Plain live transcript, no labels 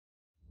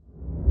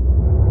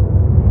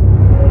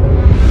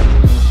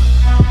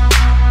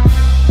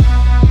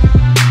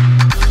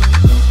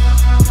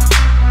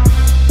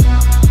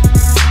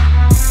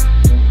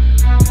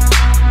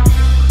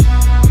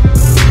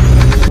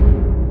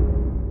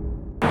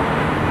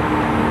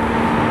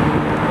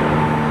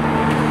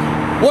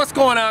What's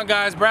going on,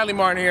 guys? Bradley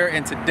Martyn here,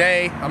 and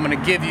today I'm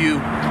gonna give you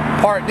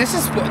this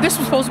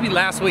was supposed to be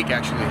last week,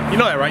 actually. You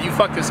know that, right? You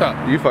fucked this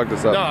up. You fucked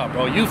this up. No,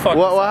 bro, you fucked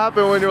this up. What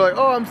happened when you're like,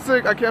 oh, I'm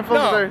sick, I can't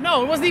film today?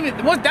 No, it wasn't even.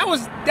 That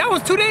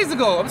was 2 days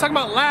ago. I'm talking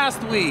about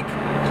last week.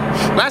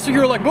 Last week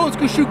you were like, bro, let's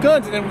go shoot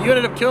guns, and then you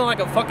ended up killing like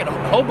a fucking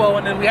hobo,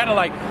 and then we had to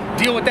like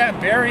deal with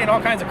that, bury, and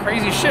all kinds of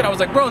crazy shit. I was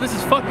like, bro, this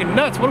is fucking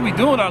nuts. What are we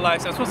doing in our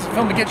lives? I'm supposed to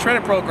film the Get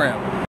Shredded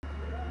program.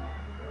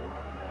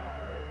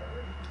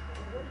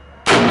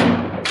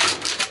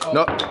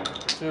 No.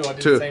 Two. I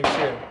did the same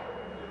shit.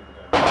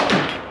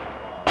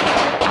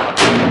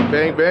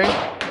 Bang, bang.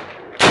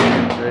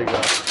 There you go.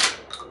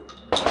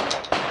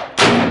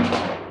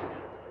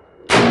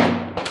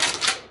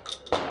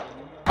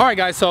 All right,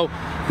 guys, so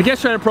the Get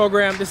Shredded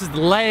program, this is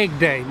leg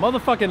day,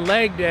 motherfucking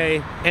leg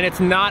day, and it's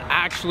not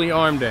actually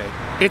arm day.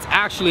 It's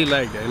actually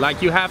leg day.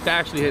 Like, you have to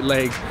actually hit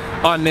legs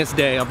on this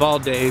day of all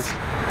days.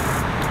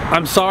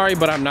 I'm sorry,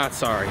 but I'm not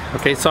sorry.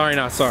 Okay, sorry,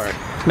 not sorry.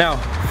 Now,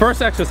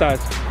 first exercise,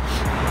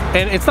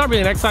 and it's not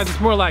really an exercise,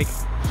 it's more like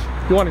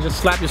you want to just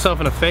slap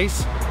yourself in the face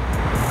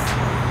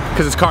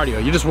because it's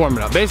cardio. You're just warming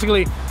up.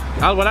 Basically,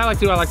 what I like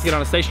to do, I like to get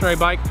on a stationary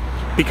bike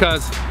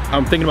because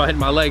I'm thinking about hitting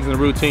my legs in the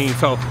routine.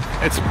 So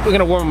it's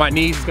gonna warm my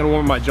knees, it's gonna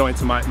warm my joints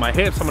and my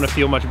hips. I'm gonna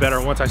feel much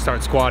better once I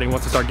start squatting,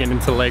 once I start getting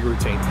into the leg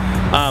routine.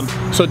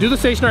 So do the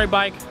stationary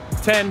bike,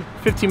 10,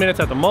 15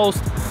 minutes at the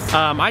most.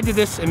 I did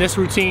this in this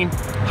routine,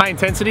 high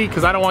intensity,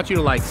 because I don't want you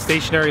to like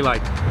stationary,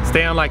 like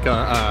stay on like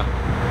a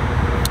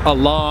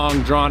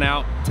long drawn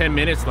out 10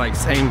 minutes, like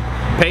same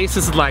pace.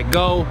 This is like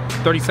go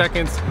 30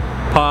 seconds,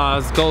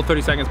 pause, go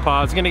 30 seconds,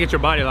 pause. You're gonna get your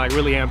body like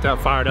really amped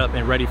up, fired up,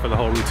 and ready for the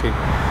whole routine.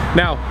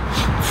 Now,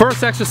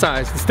 first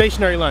exercise, the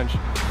stationary lunge.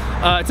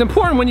 It's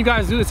important when you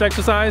guys do this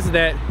exercise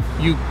that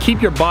you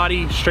keep your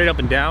body straight up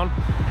and down.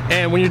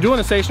 And when you're doing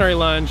a stationary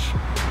lunge,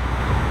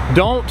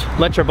 don't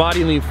let your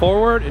body lean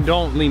forward and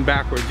don't lean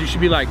backwards. You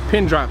should be like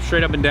pin drop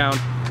straight up and down.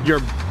 Your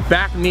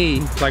back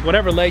knee, like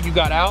whatever leg you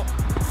got out,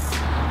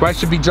 right,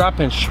 should be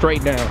dropping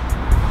straight down.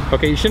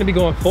 Okay, you shouldn't be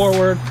going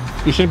forward.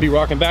 You shouldn't be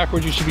rocking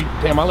backwards. You should be,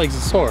 damn, my legs are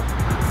sore.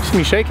 You should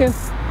be shaking.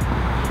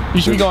 You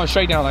should be going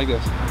straight down like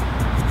this.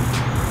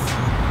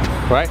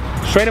 Right?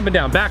 Straight up and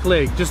down, back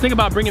leg. Just think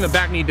about bringing the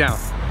back knee down.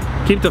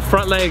 Keep the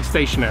front leg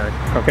stationary,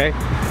 okay?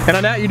 And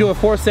on that, you do a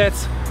 4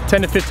 sets,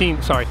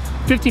 15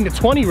 to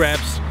 20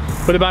 reps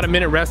with about a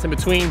minute rest in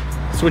between,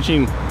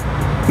 switching,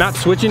 not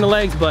switching the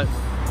legs, but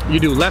you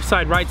do left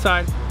side, right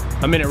side,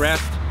 a minute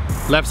rest,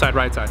 left side,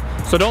 right side.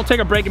 So don't take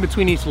a break in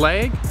between each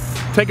leg.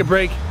 Take a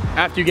break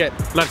after you get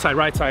left side,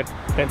 right side,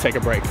 then take a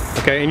break,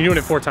 okay? And you're doing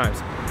it 4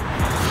 times.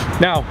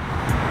 Now,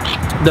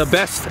 the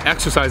best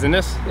exercise in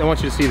this, I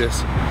want you to see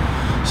this.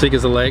 See,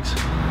 because the legs,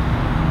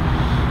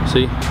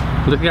 see?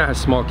 Look, the guy has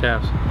small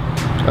calves.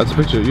 That's a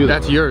picture of you.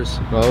 That's yours.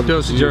 No,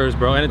 this is yours,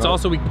 bro. And it's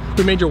also, we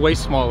made your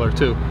waist smaller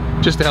too,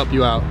 just to help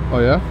you out. Oh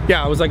yeah?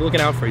 Yeah, I was like looking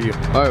out for you.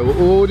 All right,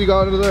 what do you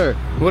got under there?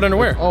 What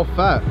underwear? It's all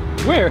fat.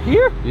 Where,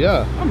 here?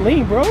 Yeah. I'm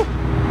lean, bro.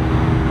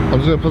 I'm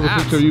just gonna put the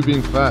picture of you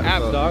being fat.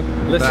 Abs, so. dog.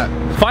 Listen,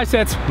 fat. 5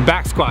 sets,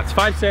 back squats.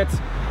 5 sets,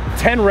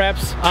 10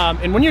 reps.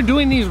 And when you're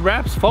doing these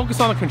reps, focus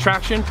on the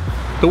contraction.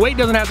 The weight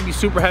doesn't have to be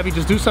super heavy.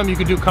 Just do something you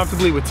can do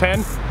comfortably with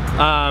 10,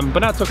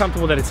 but not so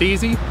comfortable that it's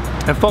easy.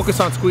 And focus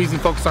on squeezing,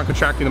 focus on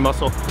contracting the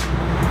muscle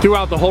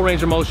throughout the whole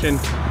range of motion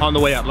on the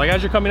way up. Like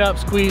as you're coming up,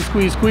 squeeze,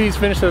 squeeze, squeeze,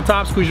 finish to the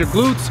top, squeeze your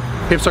glutes,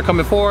 hips are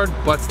coming forward,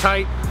 butt's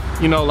tight.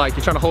 You know, like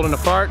you're trying to hold in a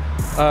fart.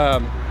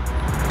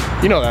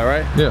 You know that,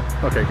 right? Yeah.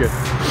 Okay, good.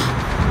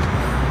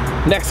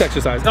 Next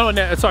exercise. Oh,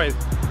 no, sorry.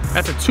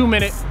 That's a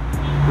 2-minute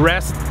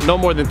rest, no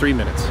more than 3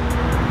 minutes.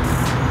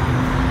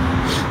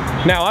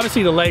 Now,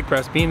 obviously the leg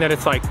press, being that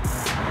it's like,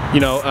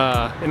 you know,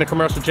 in the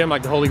commercial gym,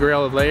 like the holy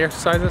grail of leg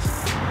exercises.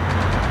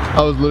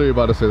 I was literally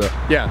about to say that.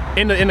 Yeah,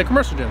 in the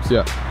commercial gyms.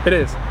 Yeah. It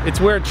is. It's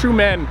where true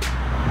men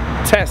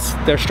test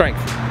their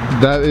strength.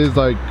 That is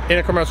like. In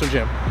a commercial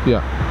gym.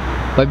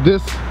 Yeah. Like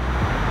this,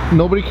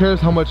 nobody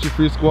cares how much you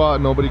free squat,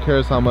 nobody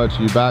cares how much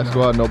you back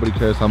squat, nobody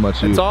cares how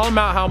much you. It's all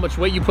about how much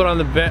weight you put on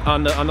the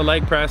on the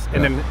leg press,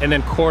 and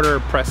then quarter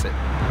press it.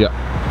 Yeah.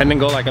 And then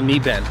go like a knee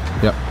bend.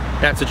 Yeah.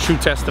 That's a true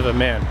test of a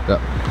man.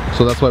 Yeah.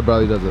 So that's why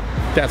Bradley does it.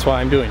 That's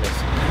why I'm doing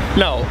this.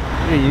 No,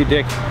 you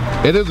dick.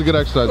 It is a good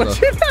exercise though.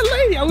 Look at that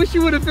lady. I wish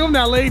you would have filmed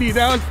that lady.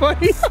 That was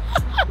funny.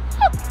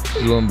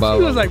 She's going by.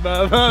 She was like,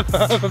 bah, bah,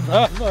 bah,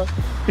 bah, bah.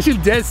 She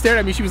was dead staring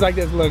at me. She was like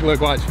this. Look,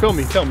 look, watch. Film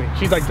me, tell me.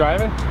 She's like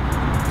driving.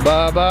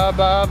 Ba ba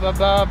ba ba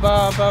ba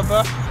ba ba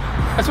ba.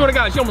 I swear to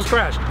God, she almost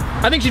crashed.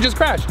 I think she just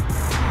crashed.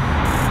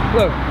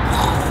 Look.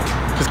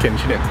 Just kidding,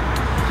 she didn't.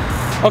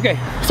 Okay,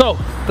 so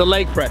the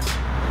leg press.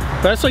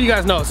 That's so you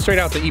guys know, it's straight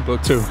out the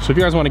ebook too. So if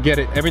you guys want to get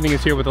it, everything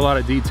is here with a lot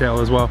of detail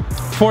as well.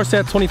 4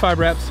 sets, 25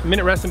 reps,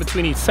 minute rest in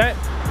between each set.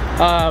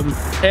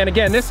 And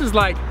again, this is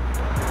like,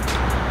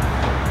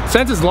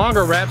 since it's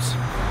longer reps,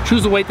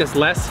 choose a weight that's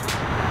less,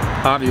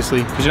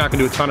 obviously, because you're not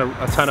gonna do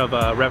a ton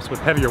of reps with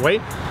heavier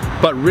weight,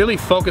 but really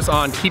focus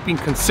on keeping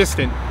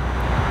consistent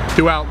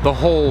throughout the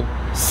whole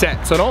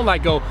set. So don't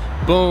like go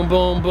boom,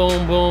 boom,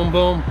 boom, boom,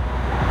 boom,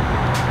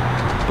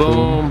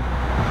 boom,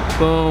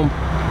 boom,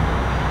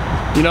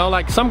 You know,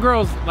 like some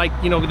girls, like,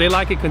 you know, they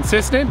like it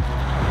consistent.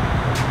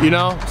 You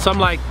know, some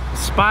like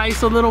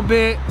spice a little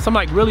bit, some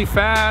like really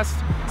fast,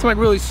 some like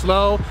really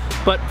slow.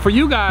 But for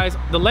you guys,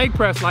 the leg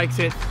press likes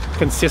it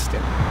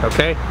consistent,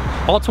 okay?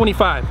 All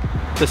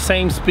 25, the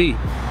same speed,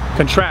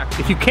 contract.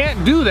 If you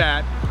can't do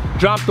that,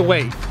 drop the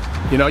weight.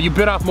 You know, you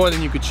bit off more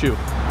than you could chew,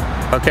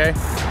 okay?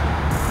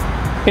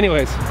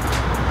 Anyways,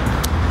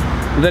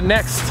 the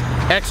next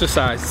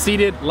exercise,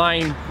 seated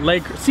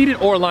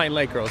or lying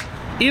leg curls.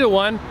 Either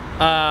one.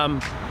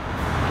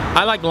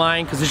 I like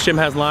lying because this gym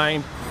has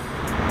lying,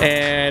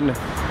 and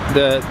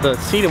the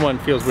seated one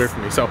feels weird for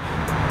me. So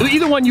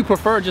either one you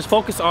prefer, just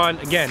focus on,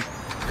 again,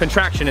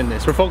 contraction in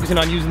this. We're focusing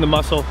on using the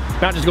muscle,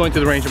 not just going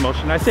through the range of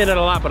motion. I say that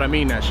a lot, but I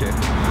mean that shit,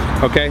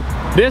 okay?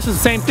 This is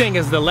the same thing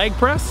as the leg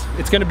press.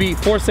 It's gonna be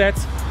 4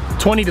 sets,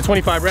 20 to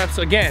 25 reps.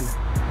 Again,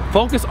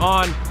 focus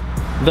on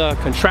the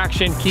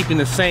contraction, keeping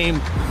the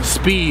same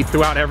speed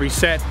throughout every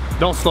set.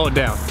 Don't slow it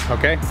down,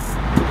 okay?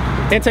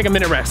 And take a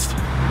minute rest.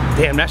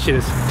 Damn, that shit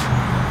is...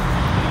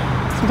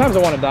 Sometimes I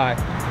want to die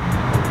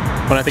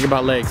when I think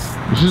about legs.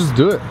 You should just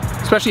do it.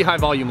 Especially high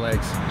volume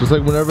legs. Just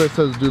like whenever it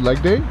says do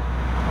leg day,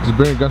 just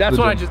bring a gun to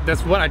the gym.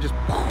 That's what I just...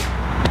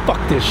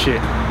 Fuck this shit.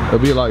 It'll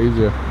be a lot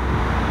easier.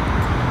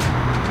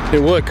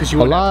 It would, because you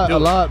would have to do a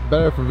lot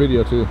better for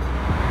video too.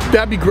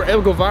 That'd be great. It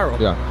would go viral.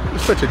 Yeah. You're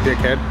such a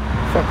dickhead.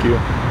 Fuck you.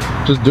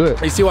 Just do it.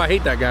 You see why I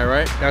hate that guy,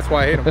 right? That's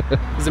why I hate him.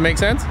 Does it make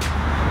sense?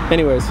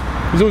 Anyways,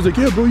 he's always like,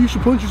 yeah, bro, you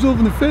should punch yourself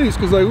in the face,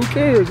 because, like, who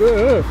cares?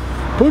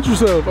 Punch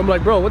yourself. I'm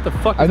like, bro, what the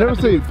fuck? I never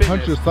say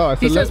punch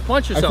yourself. He says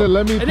punch yourself. I said,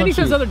 let me punch you. And then he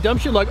says other dumb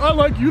shit like, I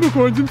like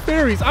unicorns and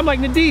fairies. I'm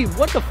like, Nadeem,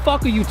 what the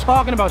fuck are you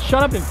talking about?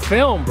 Shut up and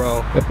film,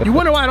 bro. You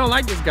wonder why I don't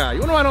like this guy. You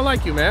wonder why I don't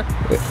like you, man.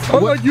 I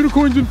like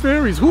unicorns and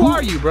fairies. Who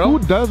are you, bro? Who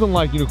doesn't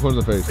like unicorns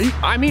and fairies?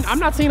 I mean, I'm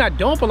not saying I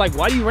don't, but like,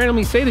 why do you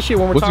randomly say this shit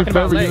when we're talking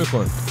about legs? What's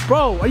your favorite unicorn?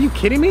 Bro, are you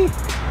kidding me?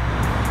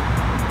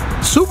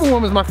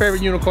 Superwoman's my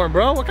favorite unicorn,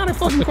 bro. What kind of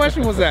fucking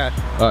question was that?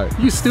 All right.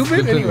 You stupid?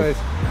 Continue. Anyways,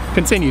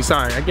 continue.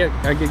 Sorry, it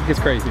gets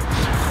crazy.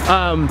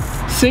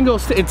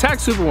 Tag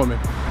Superwoman.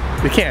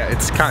 You can't.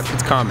 It's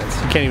comments.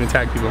 You can't even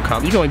tag people in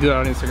comments. You can only do that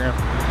on Instagram.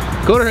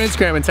 Go to her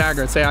Instagram and tag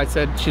her and say I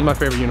said she's my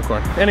favorite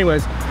unicorn.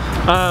 Anyways,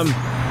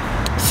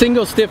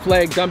 single stiff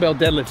leg dumbbell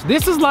deadlifts.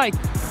 This is like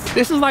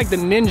the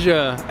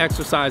ninja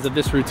exercise of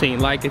this routine.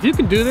 Like if you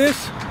can do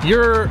this,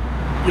 you're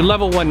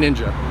level 1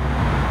 ninja.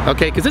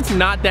 Okay, because it's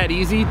not that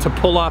easy to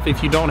pull off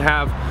if you don't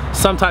have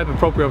some type of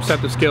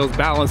proprioceptive skills,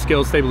 balance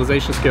skills,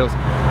 stabilization skills.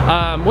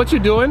 What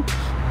you're doing,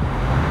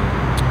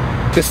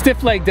 the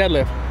stiff leg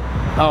deadlift.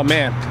 Oh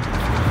man,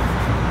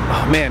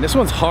 this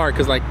one's hard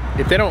because like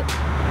if they don't,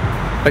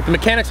 like the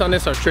mechanics on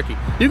this are tricky.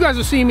 You guys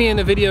will see me in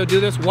the video do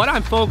this. What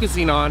I'm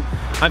focusing on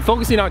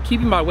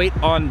keeping my weight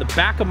on the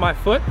back of my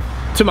foot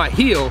to my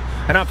heel,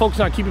 and I'm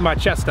focusing on keeping my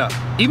chest up.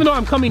 Even though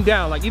I'm coming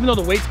down, like even though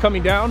the weight's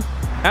coming down,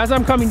 as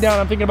I'm coming down,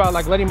 I'm thinking about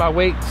like letting my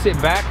weight sit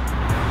back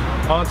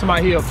onto my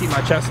heel, keep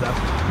my chest up.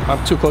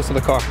 I'm too close to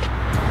the car.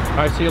 All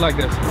right, so you like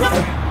this.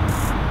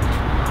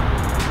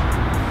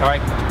 All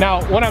right,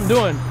 now what I'm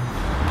doing,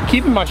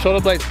 keeping my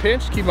shoulder blades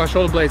pinched, keep my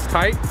shoulder blades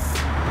tight,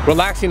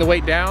 relaxing the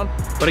weight down,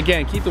 but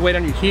again, keep the weight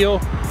on your heel.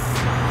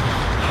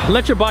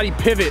 Let your body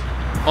pivot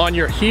on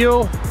your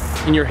heel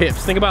and your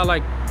hips. Think about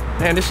like,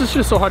 man, this is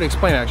just so hard to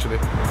explain actually.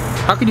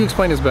 How can you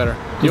explain this better?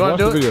 You want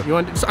to do it? You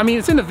want to, I mean,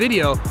 it's in the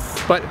video,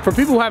 but for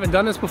people who haven't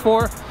done this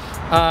before,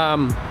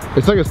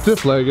 it's like a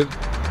stiff leg.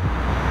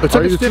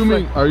 Are you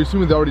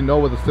assuming they already know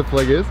what the stiff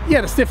leg is?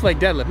 Yeah, the stiff leg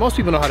deadlift. Most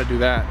people know how to do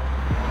that.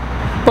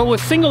 But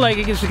with single leg,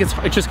 it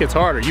just gets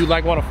harder. You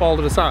like want to fall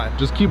to the side.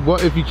 Just keep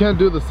if you can't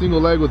do the single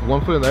leg with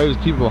one foot in the air,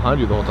 just keep it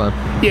behind you the whole time.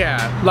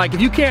 Yeah, like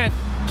if you can't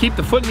keep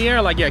the foot in the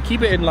air, like yeah,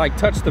 keep it and like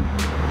touch the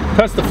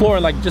floor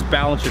and like just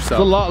balance yourself.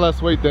 It's a lot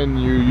less weight than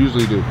you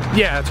usually do.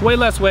 Yeah, it's way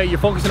less weight. You're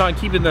focusing on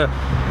keeping the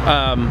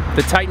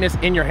tightness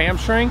in your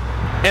hamstring.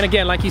 And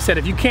again, like you said,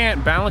 if you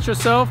can't balance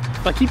yourself,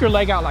 like keep your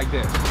leg out like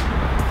this.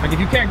 Like if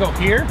you can't go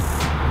here,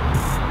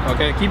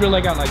 okay, keep your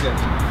leg out like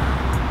this.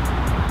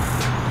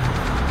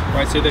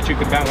 Right, so that you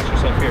can balance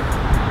yourself here.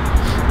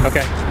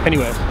 Okay,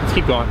 anyways, let's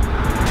keep going.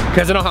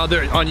 Because I know how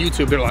they're on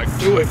YouTube, they're like,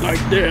 do it like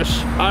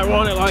this. I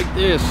want it like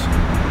this.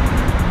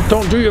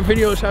 Don't do your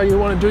videos how you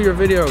want to do your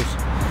videos.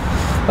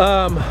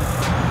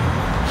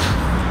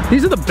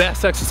 These are the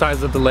best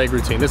exercises of the leg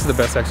routine. This is the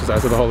best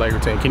exercise of the whole leg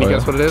routine. Can you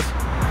guess what it is?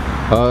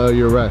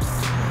 Your rest.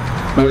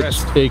 My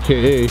rest.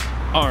 AKA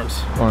arms.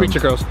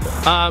 Preacher curls.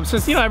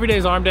 Since you know every day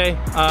is arm day,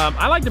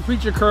 I like the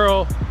preacher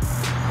curl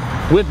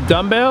with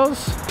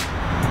dumbbells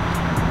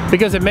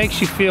because it makes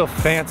you feel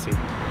fancy,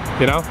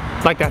 you know?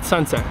 Like that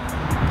sunset.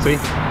 See?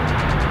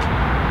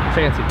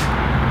 Fancy.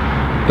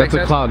 That's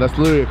a cloud. That's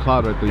literally a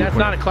cloud right there. That's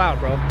not a cloud,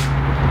 bro.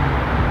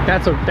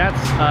 That's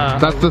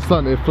the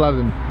sun. It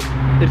flattened.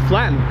 It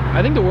flattened.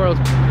 I think the world's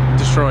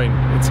destroying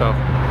itself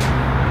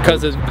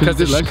because the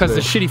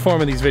shitty form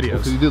of these videos.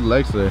 Because you did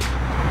legs today.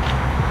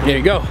 There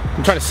you go.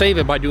 I'm trying to save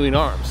it by doing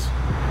arms.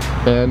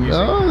 And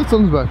the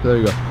sun's back. There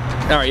you go.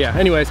 All right. Yeah.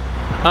 Anyways,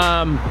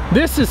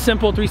 this is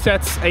simple. 3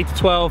 sets, 8 to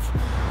 12.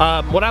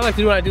 What I like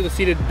to do when I do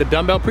the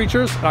dumbbell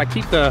preachers, I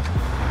keep the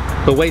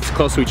the weights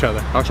close to each other.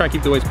 I'll try and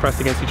keep the weights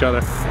pressed against each other.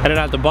 And then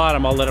at the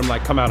bottom, I'll let them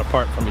like come out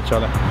apart from each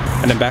other.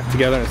 And then back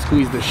together and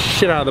squeeze the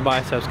shit out of the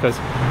biceps because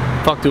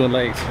fuck doing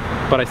legs.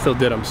 But I still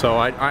did them, so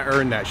I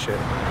earned that shit.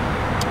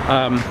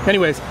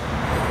 Anyways,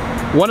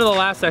 one of the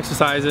last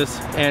exercises,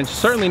 and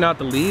certainly not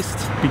the least,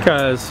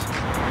 because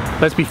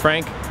let's be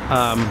frank,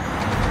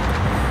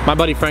 my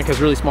buddy Frank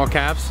has really small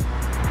calves.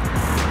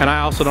 And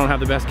I also don't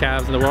have the best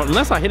calves in the world,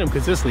 unless I hit them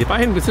consistently. If I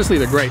hit them consistently,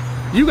 they're great.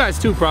 You guys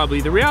too,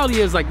 probably. The reality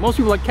is, like, most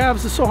people like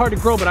calves is so hard to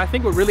grow, but I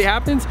think what really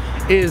happens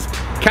is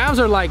calves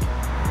are like,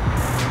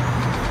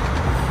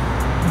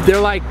 they're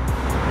like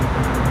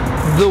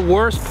the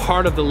worst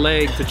part of the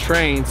leg to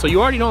train. So you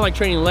already don't like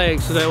training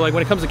legs, so that like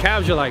when it comes to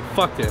calves, you're like,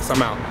 fuck this,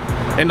 I'm out.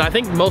 And I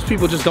think most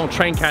people just don't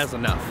train calves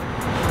enough.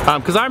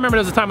 Because I remember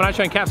there was a time when I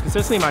trained calves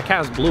consistently, my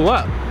calves blew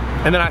up.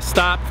 And then I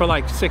stopped for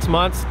like 6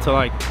 months to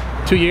like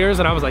 2 years,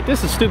 and I was like,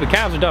 this is stupid,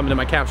 calves are dumb, and then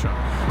my calves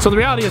shrunk. So the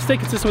reality is, stay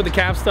consistent with the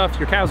calf stuff.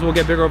 Your calves will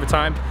get bigger over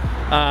time.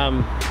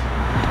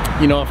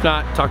 You know, if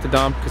not, talk to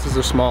Dom, because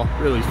they're small,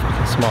 really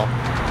fucking small.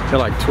 They're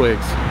like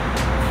twigs.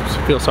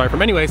 So feel sorry for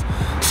them. Anyways,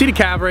 see the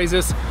calf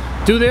raises,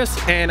 do this,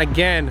 and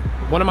again,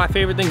 one of my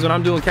favorite things when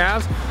I'm doing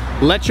calves,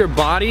 let your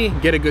body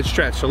get a good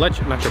stretch. So let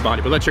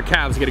your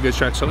calves get a good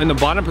stretch. So in the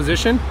bottom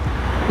position,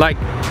 like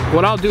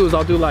what I'll do is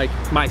I'll do like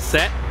my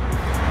set,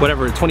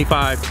 whatever,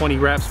 25, 20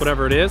 reps,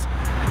 whatever it is.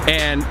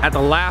 And at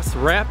the last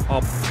rep,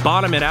 I'll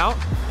bottom it out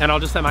and I'll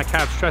just let my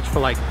calves stretch for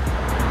like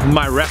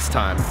my rest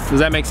time. Does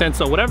that make sense?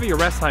 So whatever your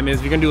rest time is,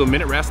 if you're gonna do a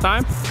minute rest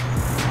time,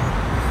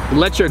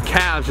 let your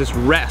calves just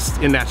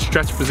rest in that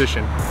stretch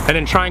position. And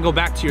then try and go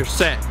back to your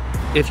set.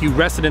 If you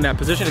rested in that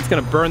position, it's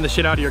gonna burn the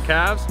shit out of your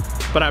calves,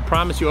 but I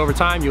promise you over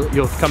time,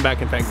 you'll come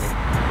back and thank me.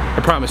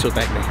 I promise you'll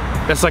thank me.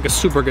 That's like a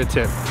super good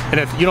tip. And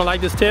if you don't like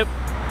this tip,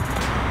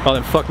 well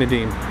then fuck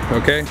Nadim,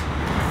 okay?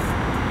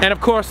 And of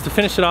course, to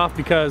finish it off,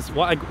 because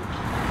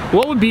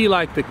what would be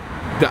like the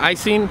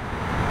icing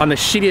on the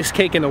shittiest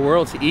cake in the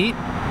world to eat?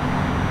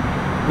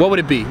 What would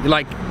it be?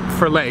 Like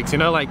for legs, you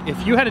know? Like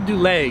if you had to do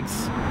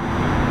legs,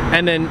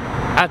 and then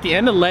at the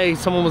end of legs,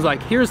 someone was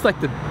like, here's like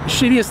the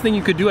shittiest thing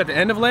you could do at the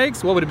end of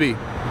legs, what would it be?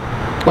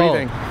 What do you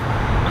think?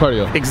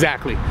 Cardio.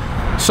 Exactly.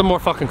 Some more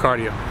fucking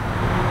cardio.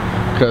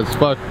 Cause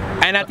fuck.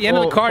 And at the end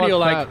of the cardio,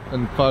 like,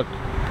 and fuck,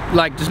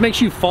 like just makes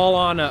you fall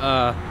on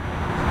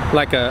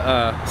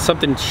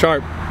something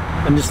sharp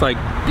and just like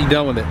be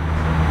done with it.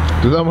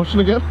 Do that motion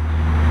again?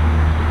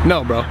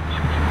 No, bro.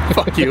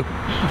 Fuck you.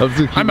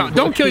 I'm out.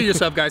 Don't kill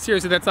yourself, guys.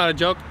 Seriously, that's not a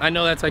joke. I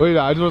know that's like. Wait,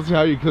 I just want to see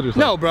how you kill yourself.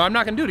 No, bro. I'm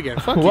not gonna do it again.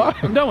 Fuck you. Why?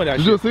 I'm done with that.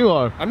 Just do a single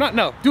arm. I'm not.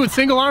 No. Do it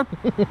single arm.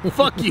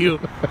 Fuck you.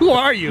 Who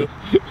are you?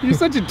 You're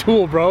such a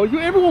tool, bro.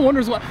 Everyone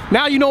wonders why.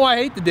 Now you know why I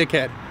hate the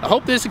dickhead. I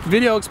hope this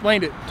video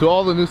explained it. To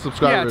all the new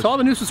subscribers. Yeah, to all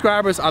the new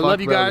subscribers. I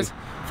love you guys.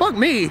 Fuck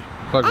me.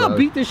 Fuck I'll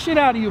beat the shit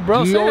out of you,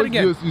 bro. Say it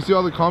again. You see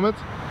all the comments?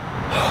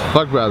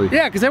 Fuck Bradley.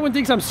 Yeah, because everyone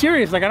thinks I'm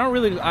serious. Like I don't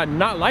really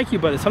not like you,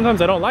 but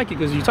sometimes I don't like you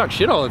because you talk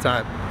shit all the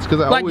time. It's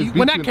because I like always beat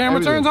when you that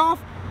camera turns off,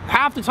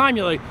 half the time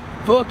you're like,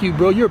 fuck you,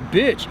 bro. You're a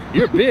bitch.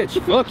 You're a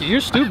bitch. Fuck you. You're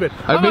stupid.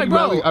 I make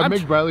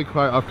Bradley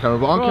cry off camera,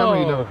 but on camera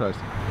he never cries.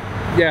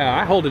 Yeah,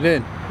 I hold it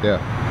in.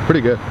 Yeah,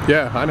 pretty good.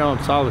 Yeah, I know.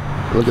 I'm solid.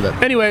 Look at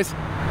that. Anyways,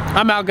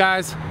 I'm out,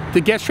 guys.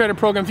 The Get Shredded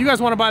program. If you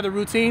guys want to buy the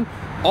routine,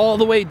 all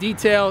the way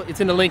detailed, it's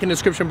in the link in the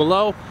description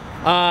below.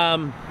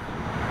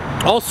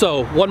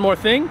 Also, one more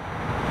thing.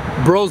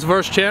 Bros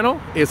Verse channel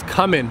is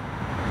coming.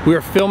 We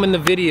are filming the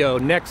video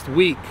next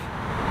week.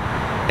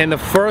 And the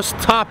first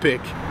topic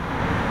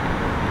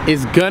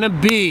is gonna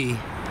be...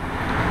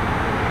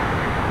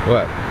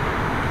 What?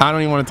 I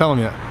don't even want to tell him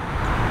yet.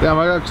 Damn,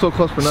 I got so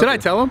close for nothing. Should I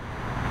tell him?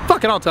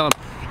 Fuck it, I'll tell him.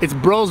 It's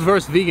Bros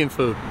Verse vegan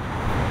food.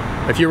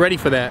 If you're ready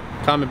for that,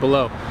 comment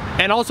below.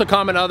 And also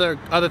comment other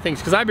things,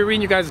 because I've been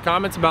reading you guys'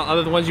 comments about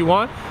other ones you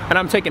want, and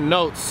I'm taking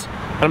notes.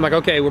 And I'm like,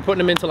 okay, we're putting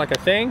them into like a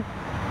thing,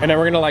 and then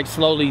we're gonna like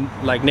slowly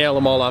like nail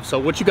them all off. So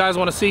what you guys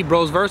want to see,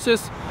 Bros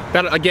Versus,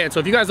 that again, so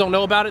if you guys don't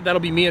know about it, that'll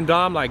be me and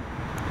Dom like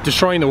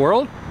destroying the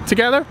world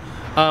together.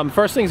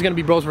 First thing is gonna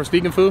be Bros Versus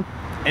vegan food,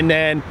 and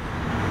then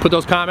put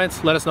those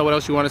comments, let us know what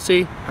else you want to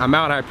see. I'm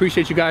out. I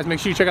appreciate you guys. Make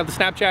sure you check out the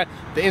Snapchat,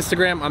 the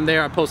Instagram. I'm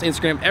there. I post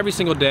Instagram every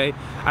single day.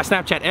 I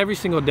Snapchat every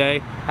single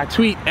day. I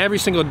tweet every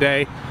single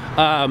day.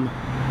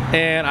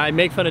 And I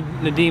make fun of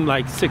Nadim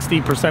like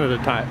 60% of the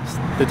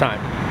time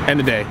and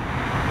the day.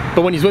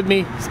 But when he's with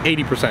me, it's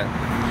 80%.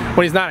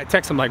 When he's not, I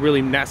text him like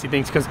really nasty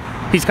things because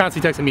he's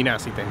constantly texting me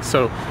nasty things.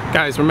 So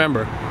guys,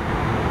 remember,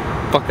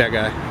 fuck that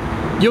guy.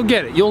 You'll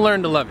get it. You'll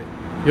learn to love it.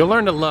 You'll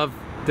learn to love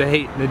to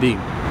hate Nadim.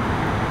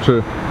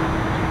 True.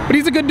 But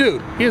he's a good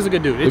dude. He is a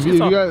good dude. If you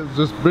guys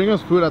just bring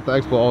us food at the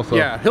expo also.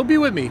 Yeah, he'll be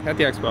with me at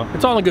the expo.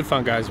 It's all in good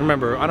fun, guys.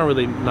 Remember, I don't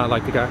really not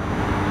like the guy.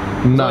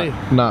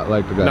 Not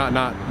like the guy.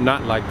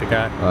 Not like the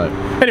guy. All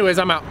right. Anyways,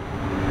 I'm out.